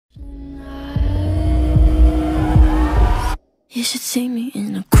You should see me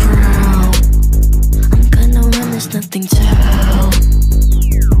in a crowd. I'm gonna run, there's nothing to help.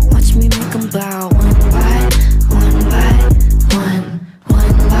 Watch me make them bow. One by one by one.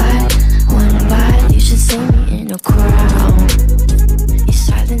 One by one by. You should see me in a crowd. Your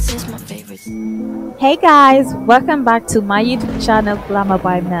silence is my favorite. Hey guys, welcome back to my YouTube channel Glamour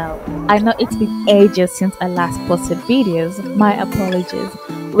by Mel. I know it's been ages since I last posted videos, my apologies.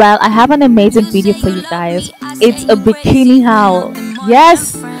 Well, I have an amazing video for you guys. It's a bikini haul.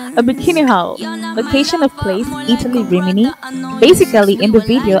 Yes, a bikini haul. Location of place, Italy, Rimini. Basically, in the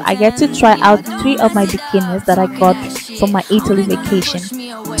video, I get to try out 3 of my bikinis that I got for my Italy vacation.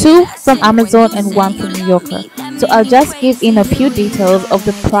 2 from Amazon and 1 from New Yorker. So I'll just give in a few details of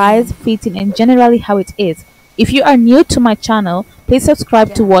the price, fitting, and generally how it is. If you are new to my channel, please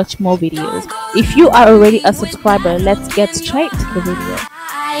subscribe to watch more videos. If you are already a subscriber, let's get straight to the video.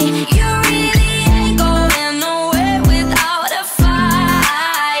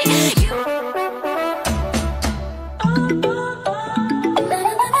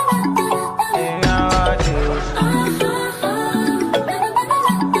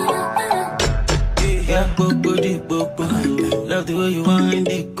 Love the way you wind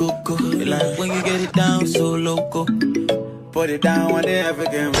it, coco. Like when you get it down so loco. Put it down when they ever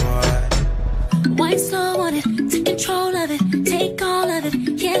get more. Wine slow on it, take control of it, take all of it,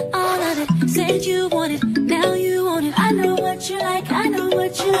 yeah, all of it. Said you want it, now you want it. I know what you like, I know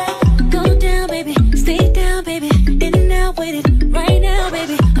what you like. Go down, baby, stay down, baby. In and out with it, right now,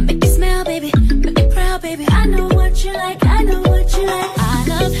 baby. I make you smile, baby, make you proud, baby. I know what you like, I know what you like. I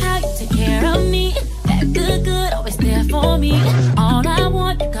love how you take care of me. That good, good, always there for me. All I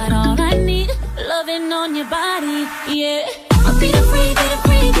want, you got all I need. Loving on your body, yeah. I'll be the free, be the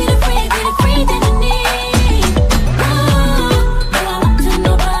free, be the free, be the free that you need. Oh, no, I want to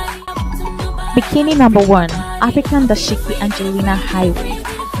nobody. Bikini number 1, African Dashiki Angelina Highway.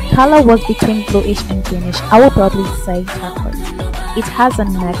 Color was between bluish and greenish. I would probably say turquoise. It has a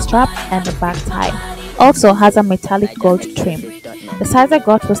neck strap and a back tie. Also has a metallic gold trim. The size I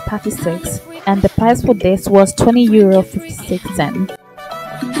got was 36, and the price for this was €20.56.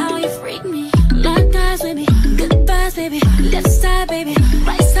 How you freak me, like guys with me, good vibes, baby. Left side, baby,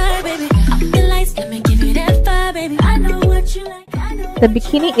 right side, baby. Up the lights, let me give you that fire, baby. I know what you like, I know. The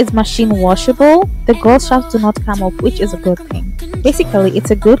bikini is machine washable. The gold straps do not come off, which is a good thing. Basically,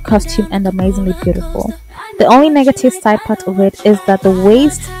 it's a good costume and amazingly beautiful. The only negative side part of it is that the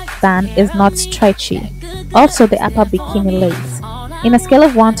waistband is not stretchy. Also, the upper bikini lace. In a scale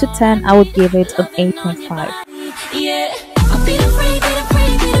of 1 to 10, I would give it an 8.5.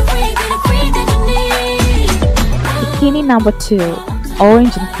 Bikini number 2,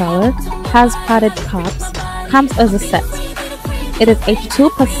 orange in color, has padded cups, comes as a set. It is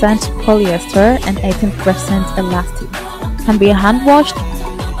 82% polyester and 18% elastic. Can be hand washed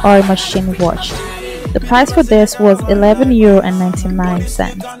or machine washed. The price for this was €11.99.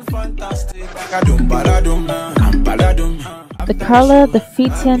 The color, the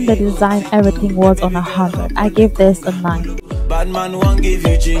fitting, the design, everything was on 100. I give this a 9. Bad man won't give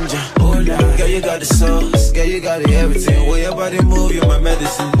you ginger. Girl, you got the sauce. Girl, you got everything. Way your body move, you're my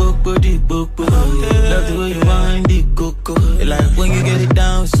medicine. Book, booty, book, book. Love the way you wind it, coco. Like when you get it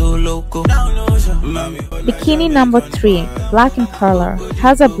down so loco. Bikini number 3, black in color,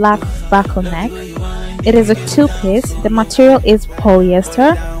 has a black buckle neck. It is a 2-piece. The material is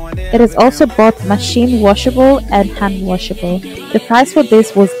polyester. It is also both machine washable and hand washable. The price for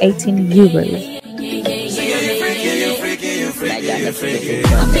this was €18.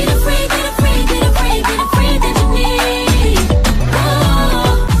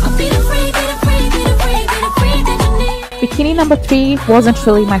 Bikini number 3 wasn't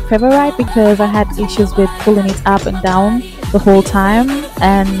really my favorite because I had issues with pulling it up and down the whole time,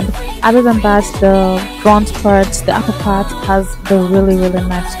 and other than that, the front part, the upper part has the really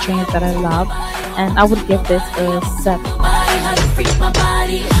nice strings that I love, and I would give this a 7.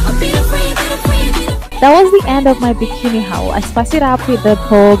 That was the end of my bikini haul. I spiced it up with the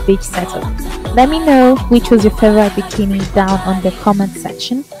whole beach setup. Let me know which was your favorite bikini down on the comment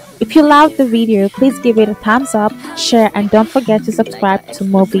section. If you loved the video, please give it a thumbs up, share, and don't forget to subscribe to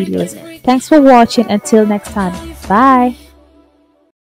more videos. Thanks for watching. Until next time, bye.